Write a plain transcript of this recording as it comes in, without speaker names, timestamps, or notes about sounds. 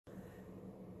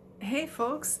Hey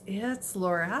folks, it's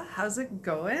Laura. How's it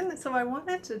going? So I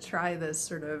wanted to try this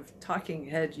sort of talking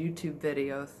head YouTube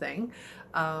video thing.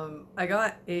 I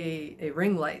got a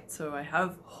ring light, so I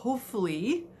have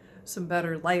hopefully some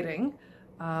better lighting.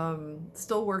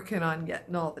 Still working on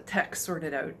getting all the tech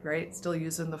sorted out, right? Still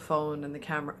using the phone and the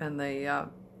camera and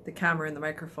the camera and the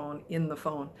microphone in the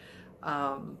phone.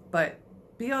 But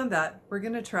beyond that, we're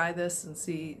gonna try this and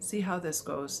see how this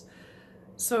goes.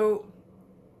 So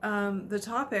the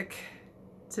topic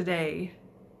today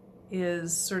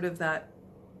is sort of that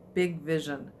big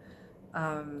vision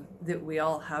that we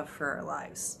all have for our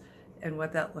lives and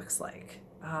what that looks like.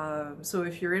 So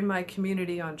if you're in my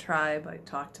community on Tribe, I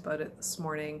talked about it this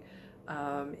morning.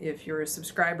 If you're a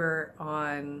subscriber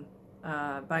on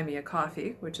Buy Me a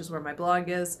Coffee, which is where my blog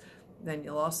is, then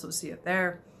you'll also see it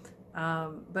there.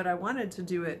 But I wanted to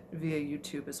do it via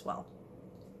YouTube as well,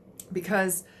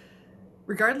 because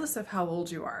regardless of how old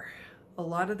you are, a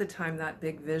lot of the time that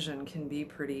big vision can be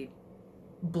pretty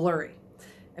blurry.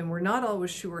 And we're not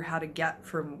always sure how to get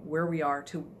from where we are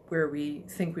to where we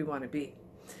think we want to be.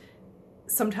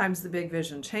 Sometimes the big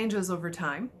vision changes over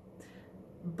time,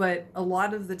 but a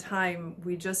lot of the time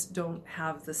we just don't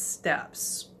have the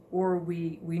steps, or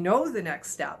we know the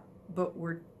next step, but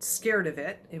we're scared of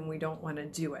it and we don't want to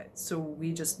do it. So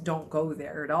we just don't go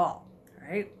there at all,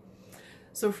 right?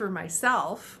 So for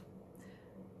myself,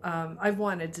 I've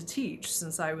wanted to teach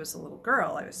since I was a little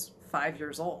girl. I was 5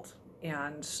 years old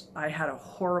and I had a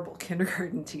horrible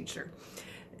kindergarten teacher.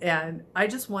 And I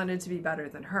just wanted to be better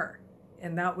than her.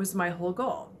 And that was my whole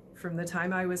goal. From the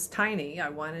time I was tiny, I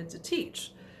wanted to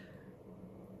teach.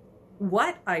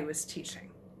 What I was teaching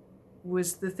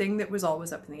was the thing that was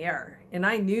always up in the air. And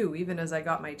I knew, even as I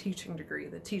got my teaching degree,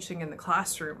 that teaching in the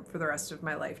classroom for the rest of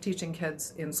my life, teaching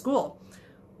kids in school,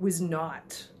 was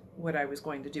not what I was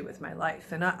going to do with my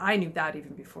life. And I knew that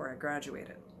even before I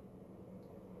graduated.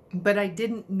 But I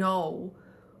didn't know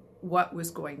what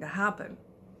was going to happen.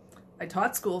 I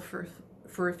taught school for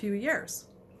a few years.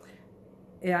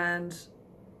 But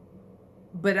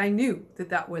I knew that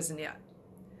that wasn't it.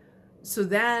 So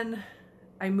then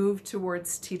I moved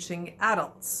towards teaching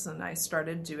adults, and I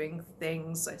started doing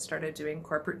things. I started doing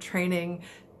corporate training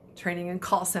in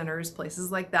call centers,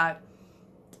 places like that.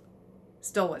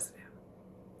 Still wasn't it.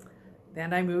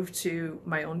 Then I moved to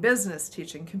my own business,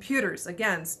 teaching computers.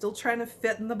 Again, still trying to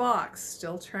fit in the box,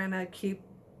 still trying to keep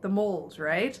the mold,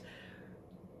 right?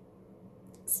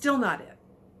 Still not it.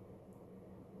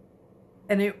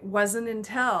 And it wasn't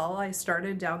until I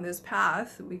started down this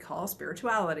path that we call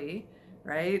spirituality,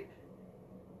 right,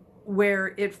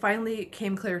 where it finally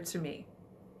came clear to me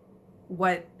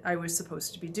what I was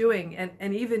supposed to be doing.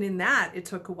 And even in that, it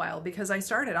took a while, because I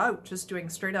started out just doing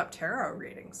straight up tarot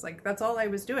readings. Like, that's all I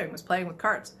was doing, was playing with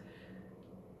cards.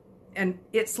 And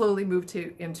it slowly moved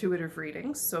to intuitive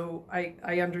readings. So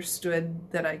I understood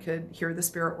that I could hear the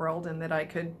spirit world, and that I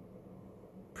could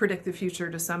predict the future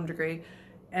to some degree,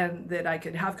 and that I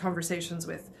could have conversations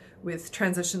with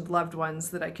transitioned loved ones,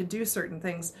 that I could do certain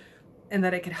things, and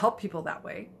that I could help people that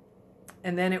way.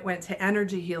 And then it went to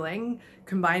energy healing,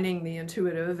 combining the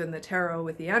intuitive and the tarot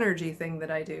with the energy thing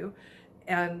that I do.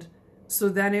 And so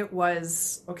then it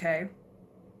was, okay,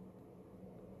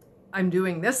 I'm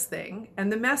doing this thing.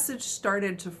 And the message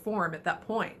started to form at that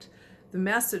point. The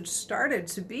message started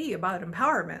to be about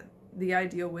empowerment. The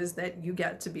idea was that you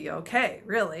get to be okay,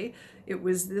 really. It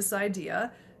was this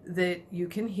idea that you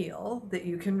can heal, that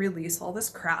you can release all this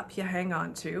crap you hang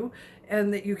on to,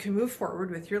 and that you can move forward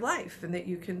with your life, and that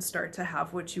you can start to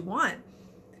have what you want.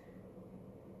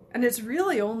 And it's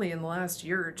really only in the last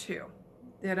year or two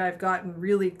that I've gotten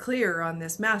really clear on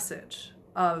this message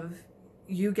of,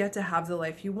 you get to have the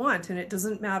life you want, and it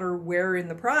doesn't matter where in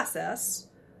the process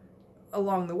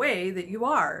along the way that you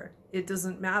are. It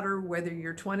doesn't matter whether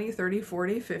you're 20, 30,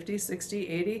 40, 50, 60,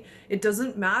 80. It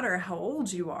doesn't matter how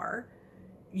old you are.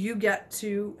 You get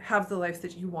to have the life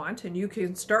that you want, and you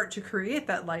can start to create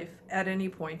that life at any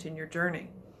point in your journey.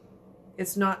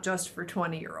 It's not just for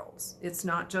 20-year-olds. It's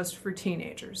not just for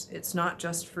teenagers. It's not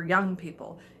just for young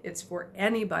people. It's for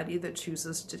anybody that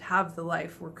chooses to have the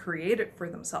life or create it for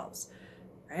themselves,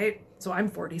 right? So I'm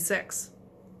 46.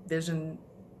 Vision,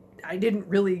 I didn't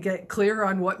really get clear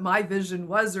on what my vision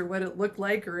was, or what it looked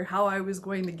like, or how I was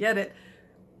going to get it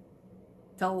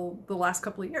till the last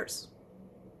couple of years.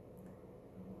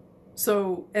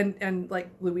 So, and like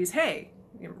Louise Hay,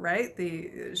 right?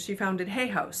 She founded Hay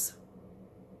House,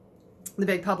 the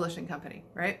big publishing company,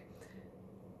 right?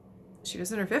 She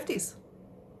was in her 50s.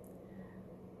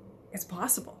 It's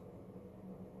possible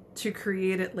to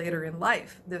create it later in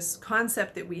life. This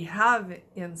concept that we have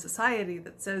in society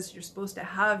that says you're supposed to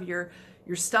have your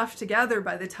your stuff together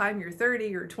by the time you're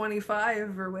 30 or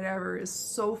 25 or whatever is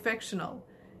so fictional.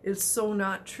 It's so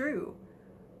not true.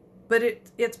 But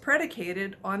it's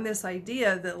predicated on this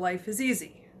idea that life is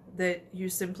easy, that you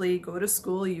simply go to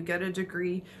school, you get a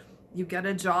degree, you get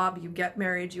a job, you get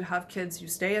married, you have kids, you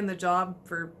stay in the job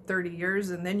for 30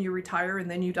 years, and then you retire,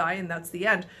 and then you die, and that's the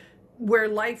end. Where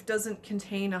life doesn't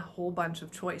contain a whole bunch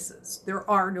of choices. There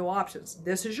are no options.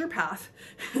 This is your path,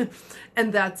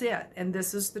 and that's it. And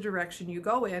this is the direction you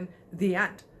go in, the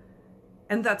end.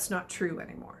 And that's not true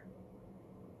anymore.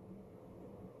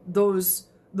 Those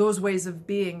ways of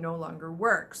being no longer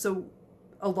work. So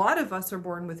a lot of us are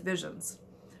born with visions.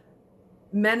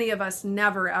 Many of us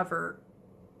never, ever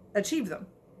achieve them.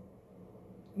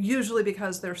 Usually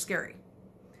because they're scary.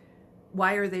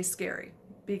 Why are they scary?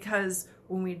 Because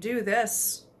when we do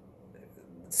this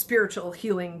spiritual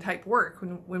healing type work,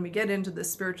 when we get into the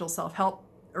spiritual self-help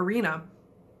arena,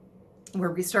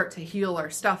 where we start to heal our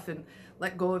stuff and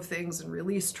let go of things and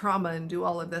release trauma and do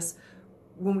all of this,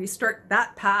 when we start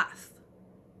that path,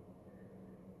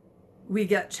 we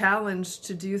get challenged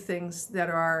to do things that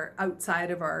are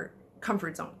outside of our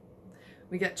comfort zone.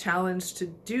 We get challenged to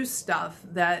do stuff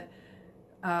that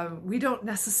we don't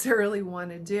necessarily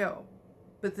want to do.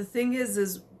 But the thing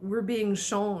is we're being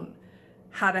shown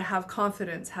how to have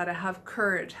confidence, how to have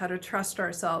courage, how to trust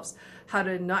ourselves, how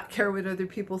to not care what other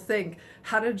people think,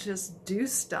 how to just do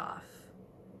stuff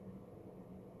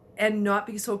and not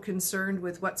be so concerned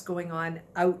with what's going on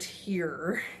out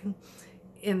here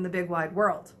in the big wide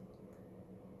world.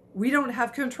 We don't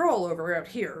have control over out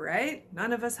here, right?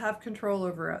 None of us have control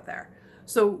over out there.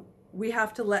 So we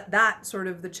have to let that sort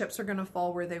of, the chips are going to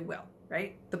fall where they will,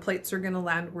 right? The plates are going to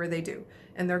land where they do,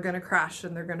 and they're going to crash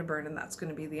and they're going to burn, and that's going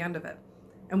to be the end of it.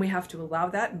 And we have to allow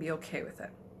that and be okay with it.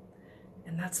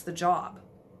 And that's the job,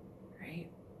 right?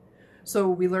 So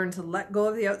we learn to let go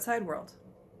of the outside world,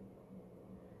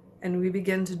 and we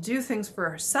begin to do things for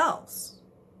ourselves.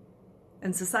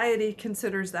 And society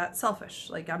considers that selfish.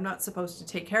 Like, I'm not supposed to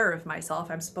take care of myself.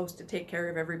 I'm supposed to take care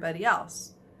of everybody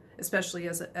else, especially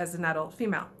as an adult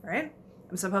female, right?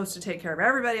 I'm supposed to take care of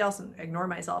everybody else and ignore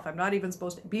myself. I'm not even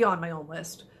supposed to be on my own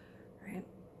list, right?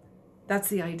 That's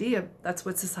the idea. That's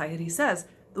what society says.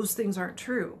 Those things aren't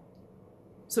true.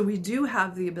 So we do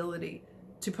have the ability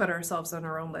to put ourselves on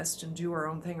our own list and do our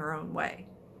own thing our own way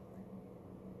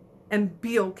and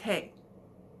be okay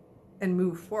and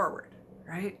move forward,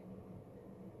 right?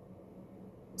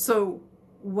 So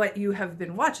what you have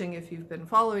been watching, if you've been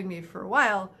following me for a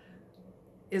while,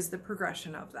 is the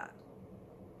progression of that.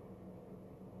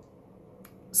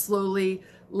 Slowly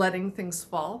letting things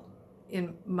fall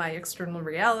in my external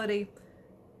reality,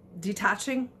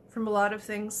 detaching from a lot of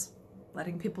things,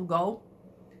 letting people go,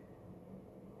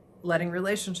 letting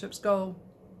relationships go,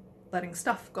 letting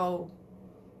stuff go,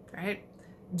 right?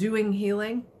 Doing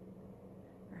healing,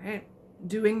 right?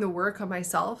 Doing the work on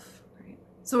myself, right?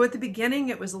 So at the beginning,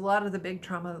 it was a lot of the big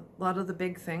trauma, a lot of the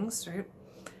big things, right?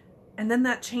 And then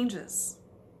that changes,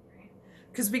 right?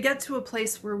 Because we get to a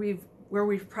place where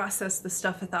we've processed the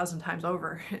stuff 1,000 times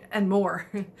over and more.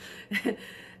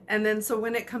 And then so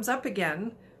when it comes up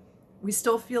again, we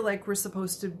still feel like we're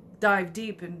supposed to dive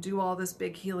deep and do all this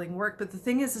big healing work. But the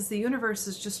thing is the universe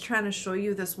is just trying to show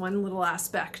you this one little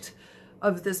aspect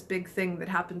of this big thing that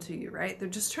happened to you, right? They're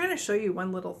just trying to show you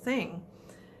one little thing.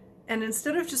 And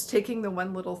instead of just taking the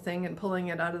one little thing and pulling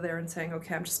it out of there and saying,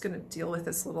 okay, I'm just going to deal with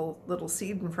this little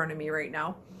seed in front of me right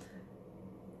now,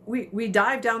 we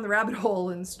dive down the rabbit hole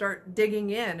and start digging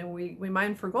in, and we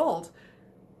mine for gold,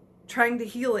 trying to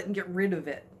heal it and get rid of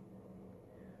it.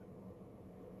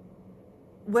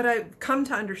 What I've come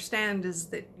to understand is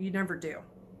that you never do.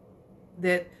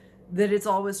 That it's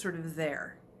always sort of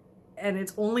there. And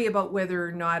it's only about whether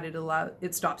or not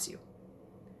it stops you.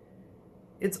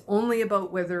 It's only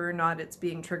about whether or not it's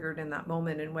being triggered in that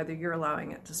moment and whether you're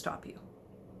allowing it to stop you.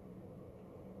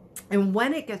 And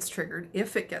when it gets triggered,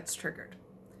 if it gets triggered,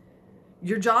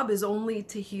 your job is only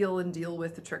to heal and deal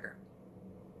with the trigger.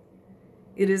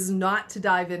 It is not to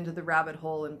dive into the rabbit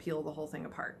hole and peel the whole thing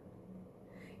apart.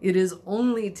 It is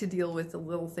only to deal with the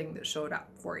little thing that showed up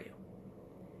for you.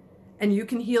 And you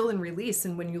can heal and release.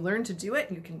 And when you learn to do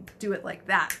it, you can do it like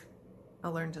that.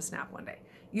 I'll learn to snap one day.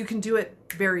 You can do it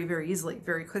very, very easily,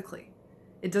 very quickly.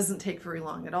 It doesn't take very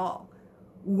long at all.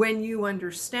 When you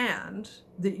understand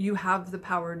that you have the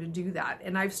power to do that.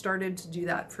 And I've started to do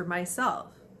that for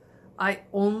myself. I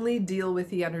only deal with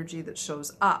the energy that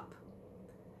shows up.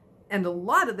 And a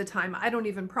lot of the time, I don't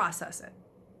even process it,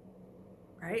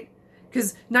 right?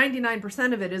 Because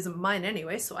 99% of it isn't mine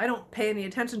anyway, so I don't pay any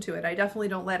attention to it. I definitely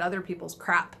don't let other people's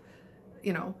crap,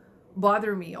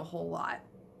 bother me a whole lot.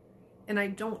 and I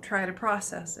don't try to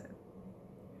process it.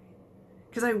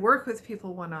 Because I work with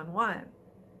people one-on-one.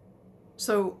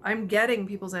 So I'm getting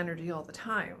people's energy all the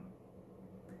time.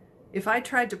 If I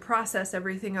tried to process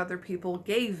everything other people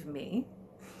gave me,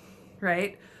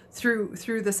 right, through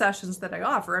the sessions that I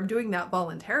offer, I'm doing that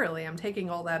voluntarily. I'm taking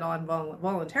all that on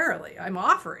voluntarily. I'm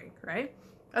offering, right?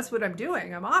 That's what I'm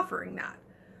doing. I'm offering that.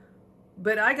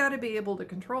 But I got to be able to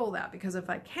control that, because if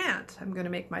I can't, I'm going to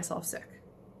make myself sick.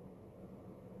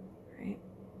 Right?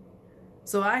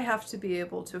 So I have to be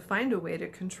able to find a way to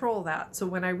control that. So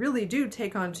when I really do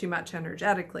take on too much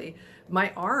energetically,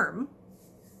 my arm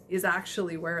is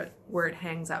actually where it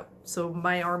hangs out. So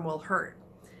my arm will hurt.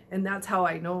 And that's how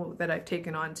I know that I've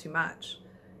taken on too much.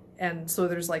 And so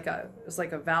it's like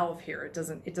a valve here. It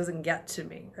doesn't get to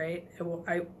me, right?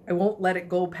 I won't let it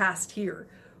go past here,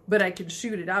 but I can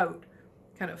shoot it out,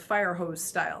 kind of fire hose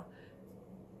style,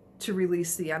 to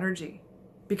release the energy,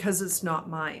 because it's not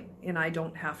mine and I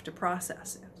don't have to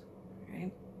process it,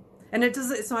 right? And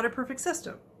it's not a perfect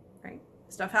system, right?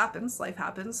 Stuff happens, life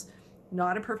happens,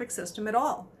 not a perfect system at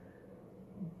all.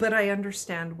 But I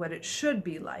understand what it should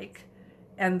be like,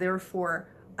 and therefore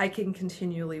I can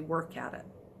continually work at it.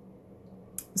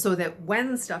 So that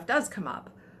when stuff does come up,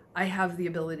 I have the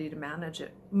ability to manage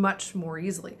it much more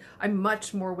easily. I'm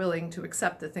much more willing to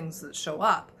accept the things that show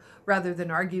up rather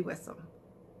than argue with them.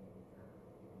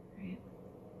 Right?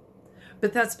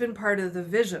 But that's been part of the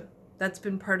vision. That's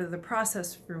been part of the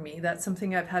process for me. That's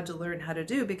something I've had to learn how to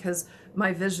do, because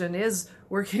my vision is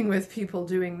working with people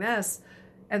doing this.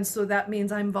 And so that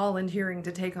means I'm volunteering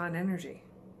to take on energy.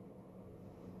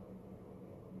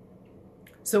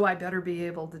 So I better be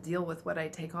able to deal with what I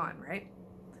take on, right?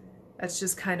 That's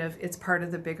just it's part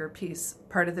of the bigger piece,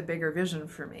 part of the bigger vision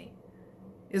for me,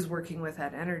 is working with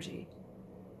that energy.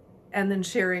 And then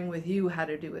sharing with you how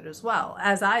to do it as well.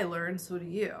 As I learn, so do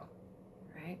you,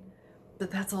 right?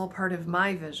 But that's all part of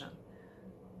my vision.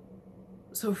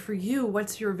 So for you,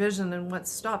 what's your vision and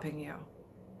what's stopping you?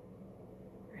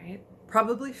 Right?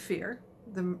 Probably fear.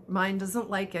 The mind doesn't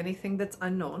like anything that's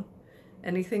unknown,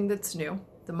 anything that's new.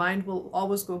 The mind will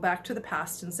always go back to the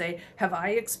past and say, have I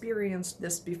experienced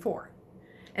this before?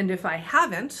 And if I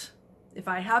haven't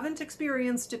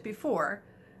experienced it before,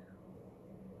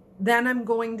 then I'm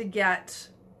going to get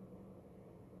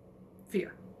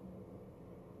fear,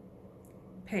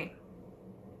 pain.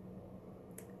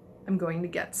 I'm going to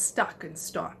get stuck and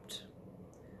stopped,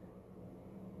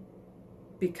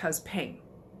 because pain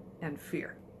and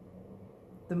fear.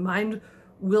 The mind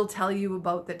will tell you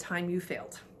about the time you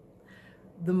failed.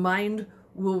 The mind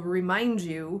will remind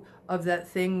you of that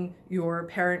thing your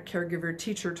parent, caregiver,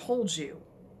 teacher told you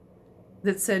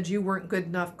that said you weren't good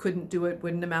enough, couldn't do it,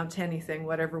 wouldn't amount to anything,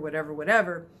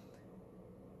 whatever.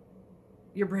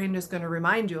 Your brain is going to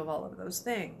remind you of all of those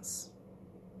things.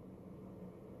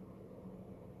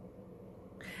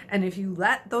 And if you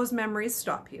let those memories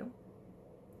stop you,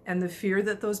 and the fear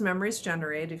that those memories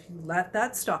generate, if you let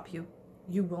that stop you,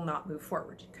 you will not move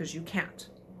forward, because you can't.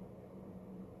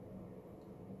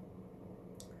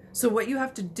 So what you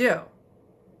have to do,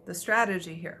 the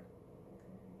strategy here,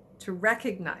 to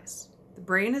recognize the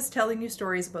brain is telling you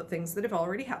stories about things that have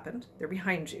already happened. They're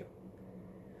behind you.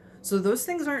 So those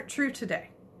things aren't true today,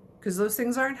 because those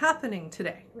things aren't happening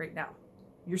today, right now.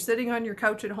 You're sitting on your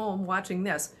couch at home watching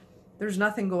this. There's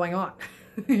nothing going on.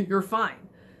 You're fine,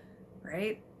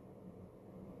 right?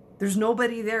 There's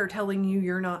nobody there telling you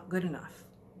you're not good enough.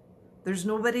 There's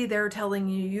nobody there telling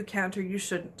you you can't or you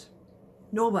shouldn't.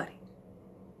 Nobody.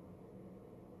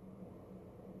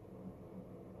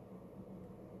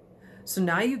 So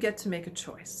now you get to make a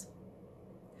choice.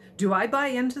 Do I buy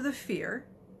into the fear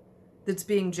that's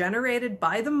being generated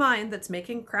by the mind that's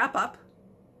making crap up,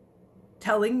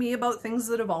 telling me about things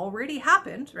that have already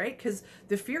happened, right? Because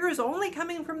the fear is only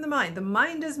coming from the mind. The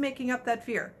mind is making up that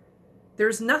fear.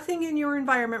 There's nothing in your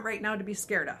environment right now to be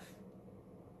scared of,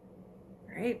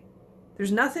 right?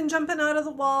 There's nothing jumping out of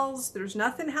the walls. There's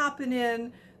nothing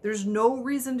happening. There's no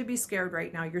reason to be scared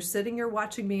right now. You're sitting here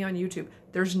watching me on YouTube.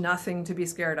 There's nothing to be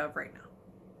scared of right now.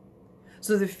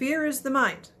 So the fear is the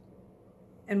mind.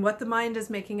 And what the mind is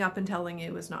making up and telling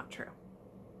you is not true.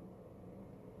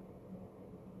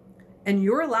 And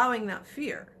you're allowing that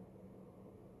fear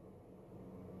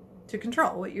to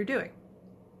control what you're doing,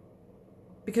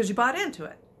 because you bought into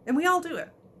it. And we all do it.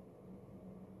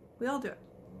 We all do it.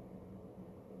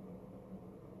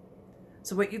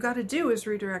 So what you got to do is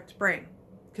redirect the brain,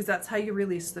 because that's how you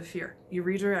release the fear. You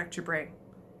redirect your brain.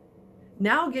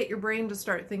 Now get your brain to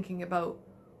start thinking about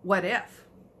what if.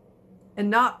 And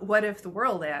not what if the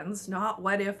world ends, not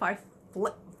what if I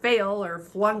fail or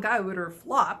flunk out or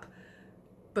flop,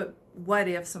 but what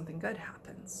if something good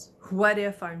happens? What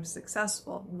if I'm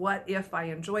successful? What if I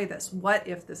enjoy this? What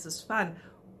if this is fun?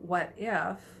 What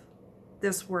if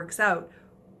this works out?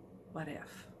 What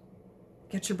if?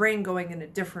 Get your brain going in a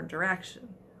different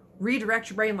direction. Redirect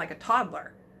your brain like a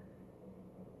toddler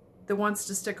that wants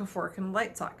to stick a fork in a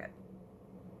light socket.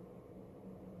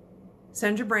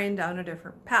 Send your brain down a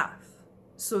different path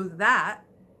so that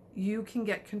you can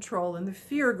get control and the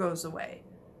fear goes away.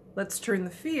 Let's turn the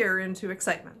fear into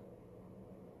excitement.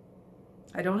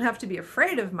 I don't have to be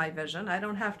afraid of my vision. I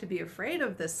don't have to be afraid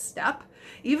of this step.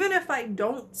 Even if I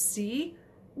don't see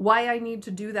why I need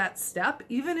to do that step,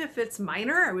 even if it's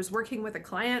minor. I was working with a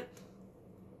client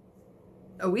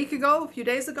a few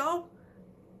days ago,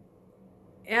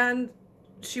 and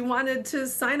she wanted to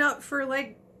sign up for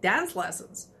like dance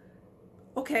lessons.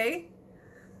 Okay.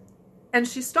 And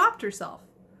she stopped herself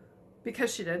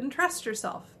because she didn't trust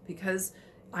herself, because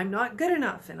I'm not good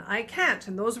enough and I can't.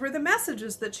 And those were the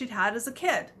messages that she'd had as a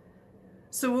kid.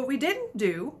 So what we didn't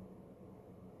do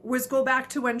was go back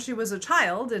to when she was a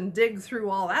child and dig through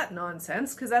all that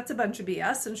nonsense, because that's a bunch of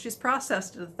BS and she's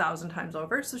processed it 1,000 times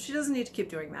over, so she doesn't need to keep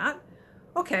doing that.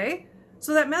 Okay,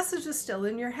 so that message is still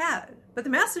in your head, but the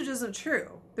message isn't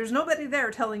true. There's nobody there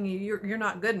telling you you're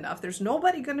not good enough. There's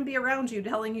nobody going to be around you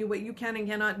telling you what you can and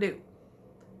cannot do.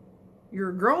 You're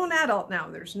a grown adult now.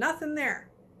 There's nothing there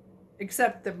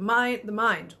except the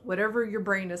mind, whatever your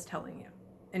brain is telling you,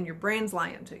 and your brain's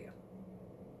lying to you.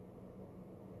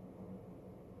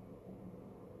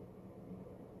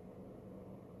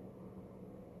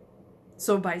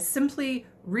 So by simply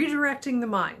redirecting the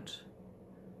mind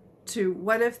to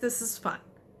what if this is fun,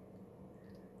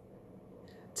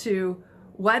 to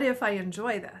what if I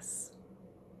enjoy this,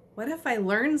 what if I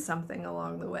learn something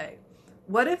along the way,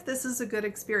 what if this is a good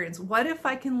experience, what if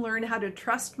I can learn how to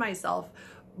trust myself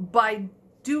by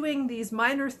doing these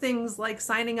minor things like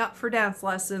signing up for dance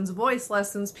lessons, voice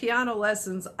lessons, piano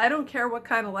lessons, I don't care what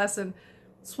kind of lesson,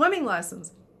 swimming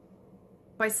lessons.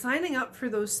 By signing up for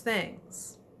those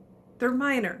things, they're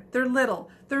minor, they're little,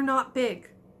 they're not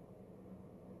big.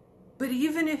 But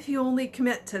even if you only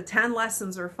commit to 10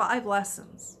 lessons or 5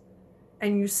 lessons,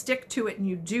 and you stick to it and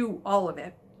you do all of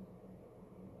it,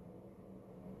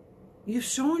 you've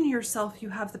shown yourself you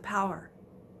have the power.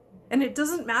 And it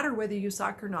doesn't matter whether you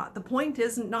suck or not. The point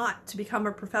is not to become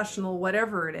a professional,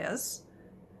 whatever it is.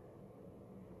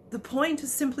 The point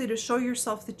is simply to show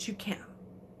yourself that you can.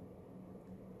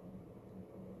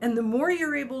 And the more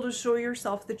you're able to show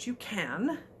yourself that you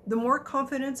can, the more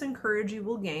confidence and courage you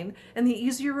will gain, and the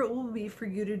easier it will be for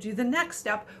you to do the next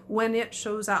step when it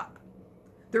shows up.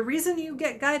 The reason you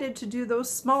get guided to do those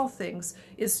small things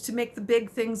is to make the big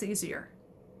things easier.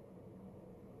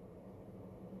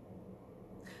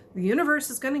 The universe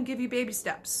is going to give you baby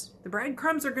steps. The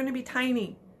breadcrumbs are going to be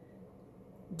tiny.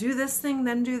 Do this thing,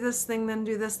 then do this thing, then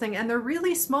do this thing. And they're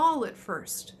really small at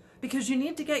first because you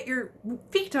need to get your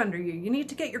feet under you. You need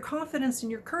to get your confidence and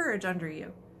your courage under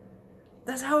you.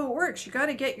 That's how it works. You got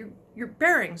to get your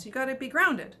bearings. You got to be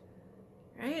grounded,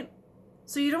 right?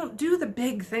 So you don't do the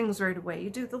big things right away. You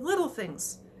do the little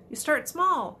things. You start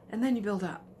small and then you build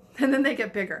up. And then they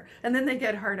get bigger and then they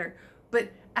get harder.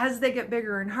 But as they get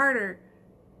bigger and harder,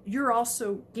 you're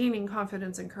also gaining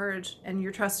confidence and courage, and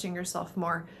you're trusting yourself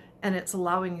more, and it's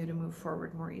allowing you to move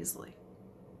forward more easily.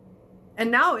 And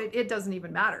now it doesn't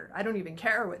even matter. I don't even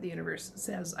care what the universe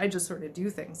says. I just sort of do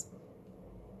things.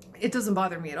 It doesn't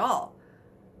bother me at all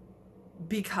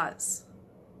because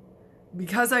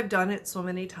I've done it so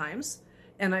many times,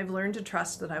 and I've learned to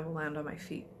trust that I will land on my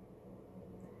feet.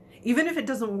 Even if it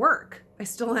doesn't work, I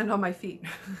still land on my feet.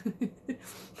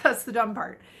 That's the dumb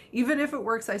part. Even if it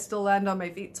works, I still land on my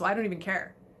feet, so I don't even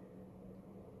care.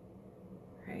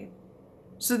 Right?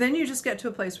 So then you just get to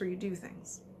a place where you do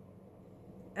things.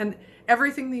 And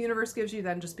everything the universe gives you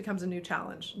then just becomes a new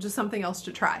challenge, just something else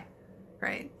to try.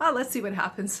 Right? Well, let's see what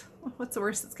happens. What's the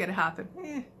worst that's going to happen?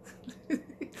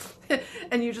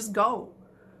 And you just go.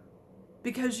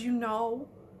 Because you know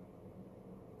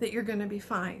that you're going to be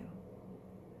fine.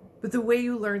 But the way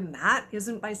you learn that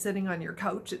isn't by sitting on your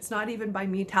couch. It's not even by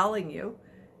me telling you.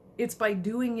 It's by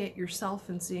doing it yourself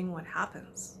and seeing what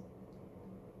happens.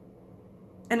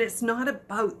 And it's not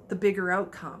about the bigger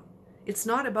outcome. It's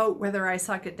not about whether I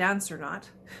suck at dance or not.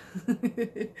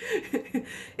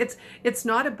 It's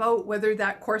not about whether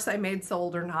that course I made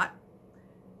sold or not.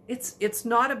 It's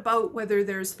not about whether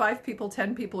there's 5 people,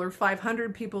 10 people, or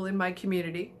 500 people in my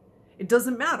community. It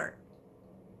doesn't matter.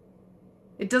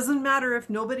 It doesn't matter if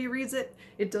nobody reads it.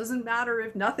 It doesn't matter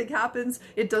if nothing happens.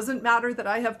 It doesn't matter that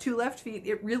I have 2 left feet.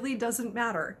 It really doesn't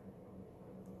matter.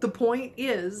 The point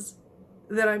is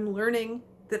that I'm learning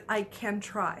that I can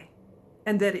try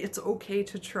and that it's okay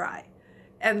to try,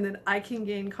 and that I can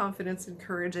gain confidence and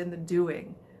courage in the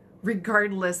doing,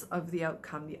 regardless of the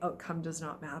outcome. The outcome does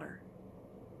not matter.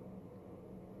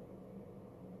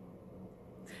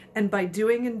 And by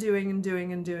doing and doing and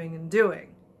doing and doing and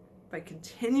doing, by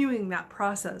continuing that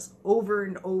process over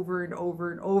and over and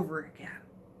over and over again,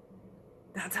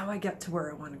 that's how I get to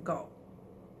where I want to go.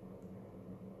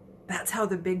 That's how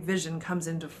the big vision comes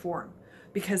into form,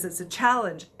 because it's a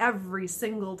challenge every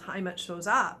single time it shows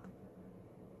up.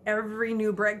 Every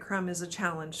new breadcrumb is a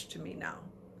challenge to me now.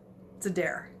 It's a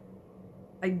dare.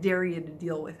 I dare you to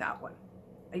deal with that one.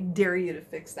 I dare you to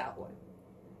fix that one.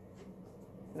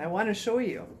 And I want to show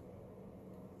you,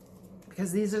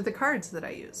 because these are the cards that I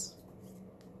use.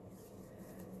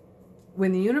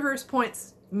 When the universe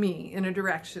points me in a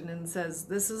direction and says,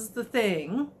 this is the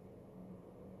thing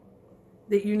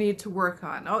that you need to work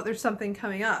on. Oh, there's something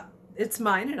coming up. It's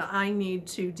mine, and I need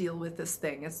to deal with this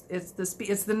thing. It's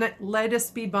the latest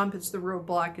speed bump. It's the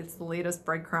roadblock. It's the latest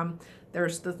breadcrumb.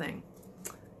 There's the thing.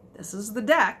 This is the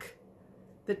deck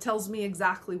that tells me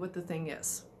exactly what the thing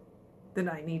is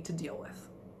that I need to deal with.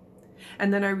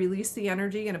 And then I release the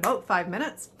energy in about 5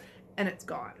 minutes, and it's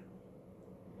gone.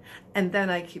 And then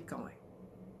I keep going.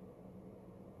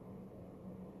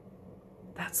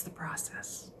 That's the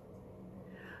process.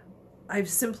 I've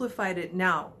simplified it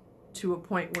now to a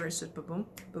point where it's just ba-boom,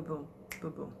 ba-boom,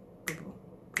 ba-boom, ba-boom,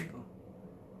 ba-boom,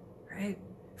 right?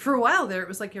 For a while there, it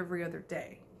was like every other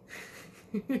day.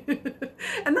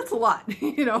 And that's a lot,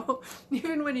 you know,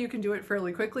 even when you can do it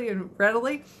fairly quickly and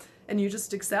readily, and you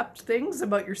just accept things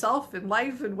about yourself and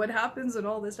life and what happens and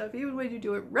all this stuff, even when you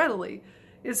do it readily,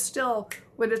 it's still,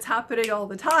 when it's happening all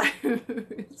the time,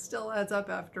 it still adds up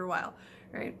after a while,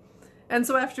 right? And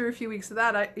so after a few weeks of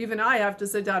that, I have to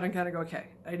sit down and kind of go, okay,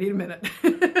 I need a minute,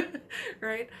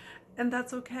 right? And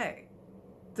that's okay.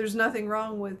 There's nothing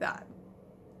wrong with that,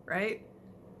 right?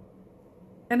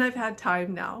 And I've had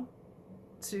time now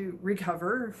to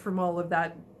recover from all of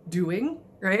that doing,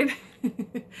 right?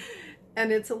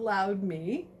 And it's allowed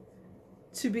me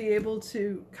to be able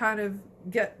to kind of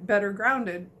get better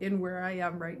grounded in where I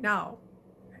am right now,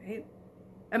 right?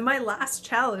 And my last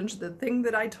challenge, the thing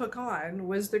that I took on,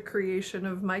 was the creation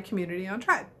of my community on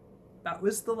Tribe. That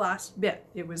was the last bit.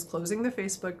 It was closing the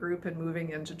Facebook group and moving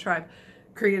into Tribe,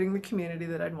 creating the community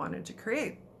that I'd wanted to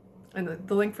create. And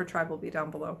the link for Tribe will be down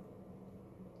below.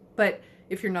 But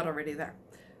if you're not already there.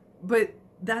 But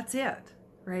that's it,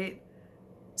 right?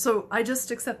 So I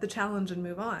just accept the challenge and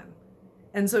move on.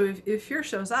 And so if fear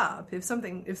shows up, if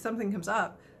something comes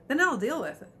up, then I'll deal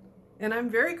with it. And I'm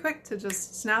very quick to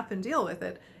just snap and deal with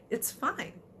it. It's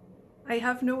fine. I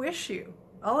have no issue.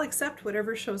 I'll accept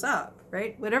whatever shows up,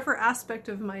 right? Whatever aspect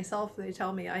of myself they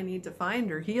tell me I need to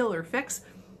find or heal or fix,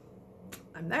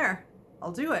 I'm there.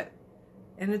 I'll do it.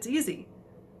 And it's easy.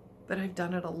 But I've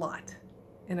done it a lot.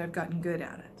 And I've gotten good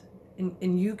at it.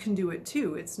 And you can do it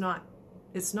too. It's not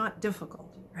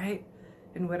difficult, right?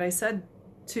 And what I said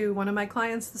to one of my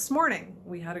clients this morning,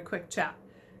 we had a quick chat.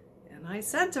 And I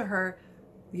said to her,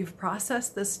 you've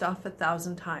processed this stuff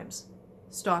 1,000 times.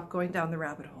 Stop going down the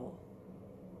rabbit hole,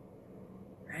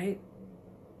 right?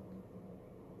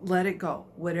 Let it go.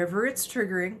 Whatever it's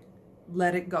triggering,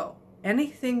 let it go.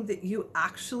 Anything that you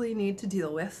actually need to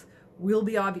deal with will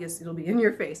be obvious. It'll be in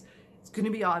your face. It's going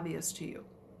to be obvious to you.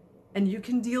 And you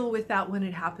can deal with that when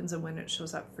it happens and when it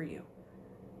shows up for you.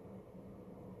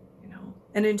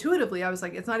 And intuitively, I was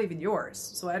like, it's not even yours.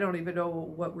 So I don't even know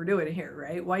what we're doing here,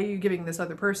 right? Why are you giving this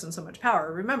other person so much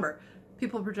power? Remember,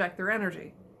 people project their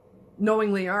energy.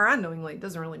 Knowingly or unknowingly, it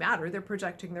doesn't really matter. They're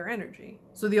projecting their energy.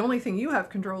 So the only thing you have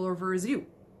control over is you.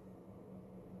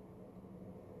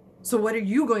 So what are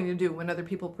you going to do when other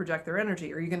people project their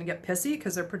energy? Are you going to get pissy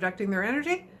because they're projecting their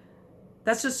energy?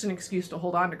 That's just an excuse to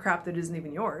hold on to crap that isn't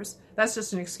even yours. That's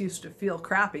just an excuse to feel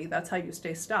crappy. That's how you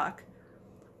stay stuck.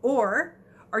 Or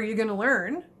are you going to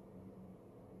learn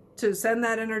to send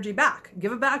that energy back,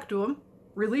 give it back to them,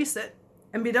 release it,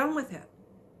 and be done with it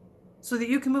so that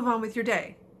you can move on with your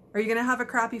day? Are you going to have a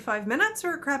crappy 5 minutes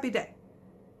or a crappy day?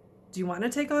 Do you want to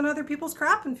take on other people's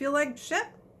crap and feel like shit?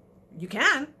 You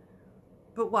can,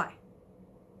 but why?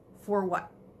 For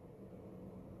what?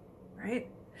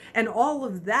 Right? And all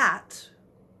of that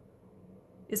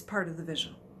is part of the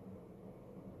vision.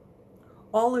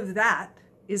 All of that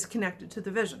is connected to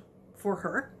the vision. For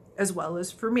her as well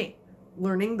as for me.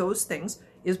 Learning those things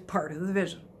is part of the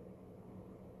vision.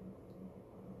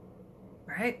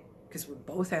 Right? Because we're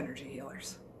both energy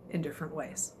healers in different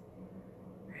ways.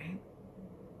 Right?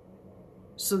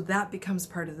 So that becomes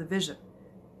part of the vision.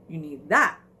 You need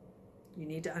that. You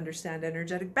need to understand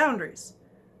energetic boundaries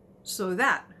so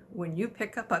that when you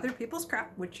pick up other people's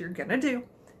crap, which you're gonna do,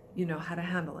 you know how to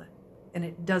handle it. And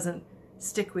it doesn't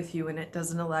stick with you and it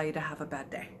doesn't allow you to have a bad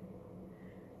day.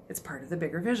 It's part of the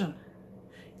bigger vision.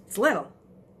 It's little.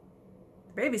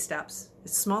 Baby steps.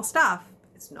 It's small stuff.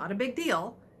 It's not a big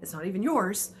deal. It's not even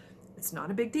yours. It's not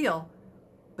a big deal,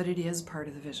 but it is part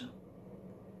of the vision.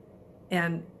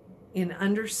 And in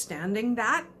understanding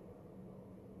that,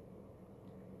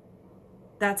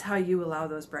 that's how you allow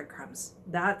those breadcrumbs.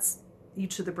 That's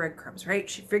each of the breadcrumbs, right?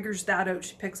 She figures that out.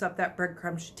 She picks up that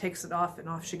breadcrumb. She takes it off and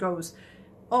off she goes.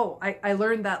 Oh, I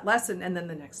learned that lesson. And then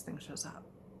the next thing shows up.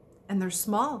 And they're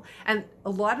small. And a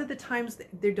lot of the times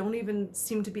they don't even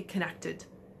seem to be connected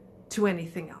to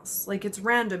anything else. Like it's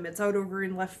random. It's out over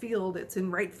in left field. It's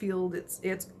in right field.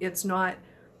 It's not,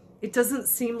 it doesn't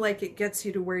seem like it gets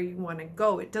you to where you want to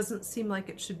go. It doesn't seem like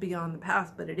it should be on the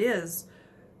path, but it is,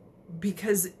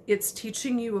 because it's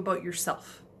teaching you about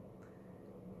yourself.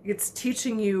 It's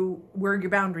teaching you where your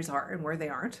boundaries are and where they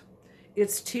aren't.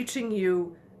 It's teaching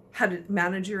you how to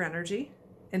manage your energy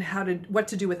and what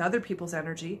to do with other people's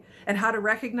energy and how to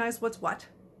recognize what's what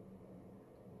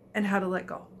and how to let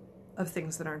go of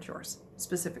things that aren't yours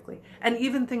specifically, and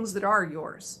even things that are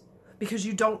yours, because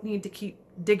you don't need to keep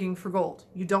digging for gold.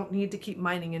 You don't need to keep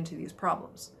mining into these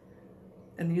problems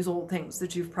and these old things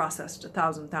that you've processed a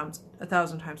thousand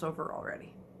times over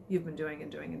already. You've been doing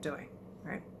and doing and doing,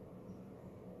 right?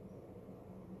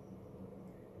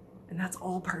 And that's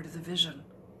all part of the vision,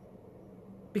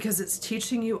 because it's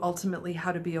teaching you ultimately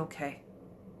how to be okay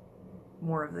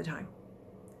more of the time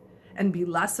and be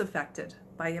less affected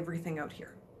by everything out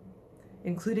here,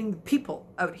 including the people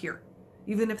out here,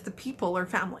 even if the people are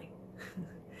family,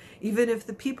 even if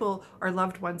the people are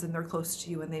loved ones and they're close to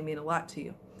you and they mean a lot to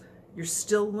you. You're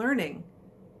still learning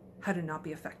how to not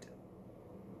be affected.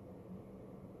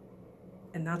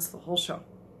 And that's the whole show.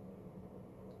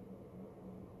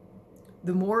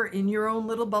 The more in your own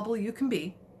little bubble you can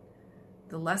be,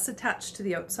 the less attached to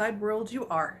the outside world you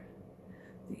are,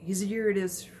 the easier it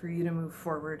is for you to move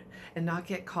forward and not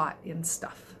get caught in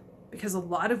stuff. Because a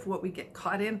lot of what we get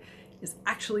caught in is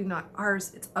actually not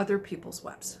ours, it's other people's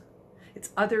webs.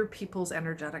 It's other people's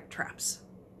energetic traps.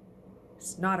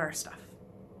 It's not our stuff.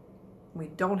 We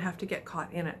don't have to get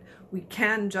caught in it. We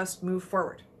can just move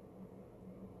forward.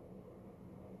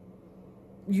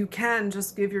 You can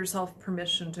just give yourself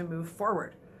permission to move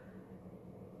forward.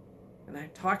 And I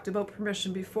talked about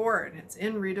permission before, and it's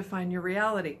in Redefine Your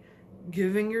Reality.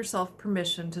 Giving yourself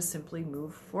permission to simply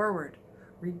move forward,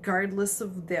 regardless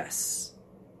of this.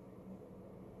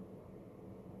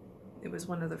 It was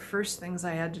one of the first things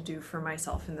I had to do for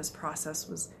myself in this process,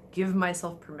 was give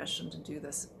myself permission to do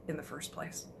this in the first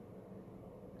place.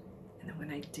 And then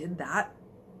when I did that,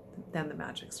 then the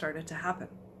magic started to happen.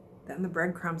 Then the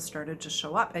breadcrumbs started to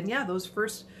show up. And yeah, those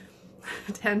first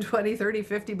 10, 20, 30,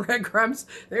 50 breadcrumbs,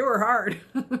 they were hard,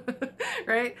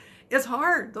 right? It's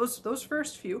hard. Those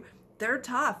first few, they're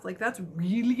tough. Like, that's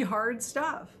really hard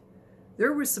stuff.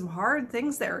 There was some hard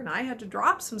things there, and I had to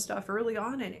drop some stuff early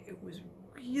on, and it was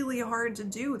really hard to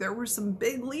do. There were some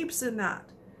big leaps in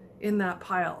that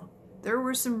pile. There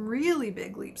were some really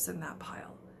big leaps in that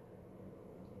pile.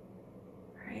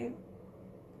 Right?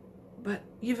 But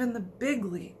even the big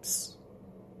leaps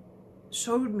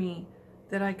showed me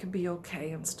that I could be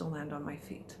okay and still land on my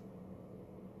feet.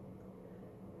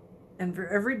 And for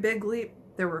every big leap,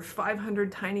 there were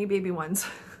 500 tiny baby ones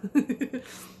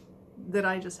that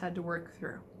I just had to work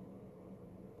through.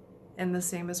 And the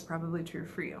same is probably true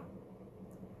for you.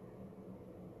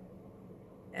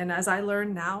 And as I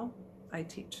learn now, I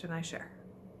teach and I share.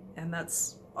 And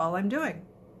that's all I'm doing.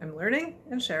 I'm learning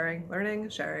and sharing, learning,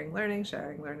 sharing, learning,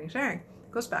 sharing, learning, sharing.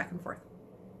 It goes back and forth.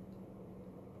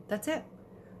 That's it.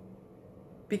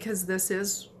 Because this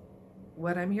is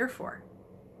what I'm here for.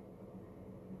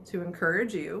 To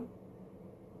encourage you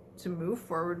to move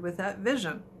forward with that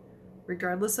vision,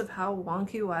 regardless of how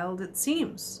wonky wild it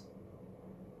seems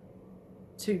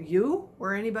to you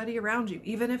or anybody around you,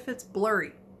 even if it's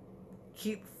blurry.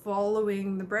 Keep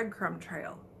following the breadcrumb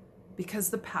trail, because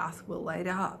the path will light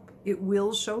up. It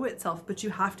will show itself, but you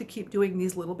have to keep doing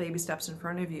these little baby steps in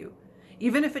front of you.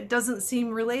 Even if it doesn't seem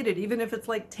related, even if it's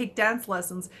like take dance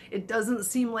lessons, it doesn't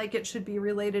seem like it should be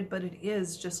related, but it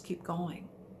is. Just keep going.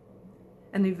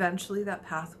 And eventually that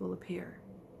path will appear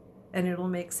and it'll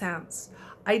make sense.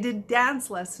 I did dance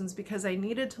lessons because I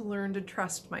needed to learn to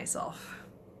trust myself.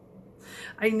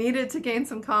 I needed to gain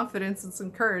some confidence and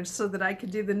some courage so that I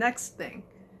could do the next thing,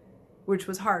 which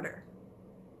was harder.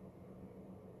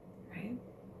 Right?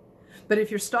 But if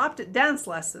you're stopped at dance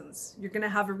lessons, you're going to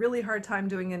have a really hard time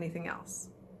doing anything else.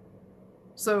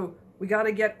 So we got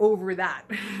to get over that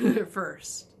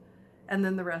first. and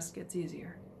then the rest gets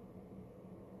easier.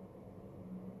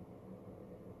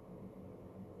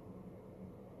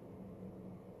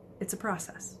 It's a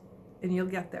process, and you'll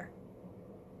get there.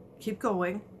 Keep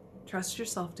going. Trust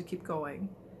yourself to keep going.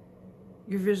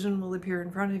 Your vision will appear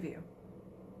in front of you.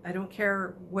 I don't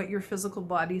care what your physical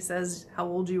body says, how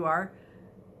old you are,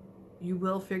 you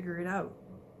will figure it out.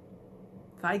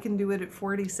 If I can do it at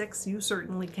 46, you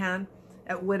certainly can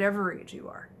at whatever age you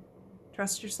are.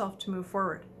 Trust yourself to move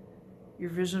forward. Your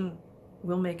vision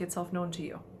will make itself known to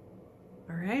you.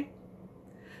 All right?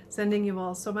 Sending you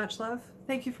all so much love.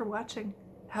 Thank you for watching.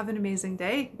 Have an amazing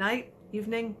day, night,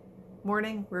 evening,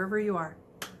 morning, wherever you are.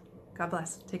 God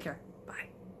bless. Take care.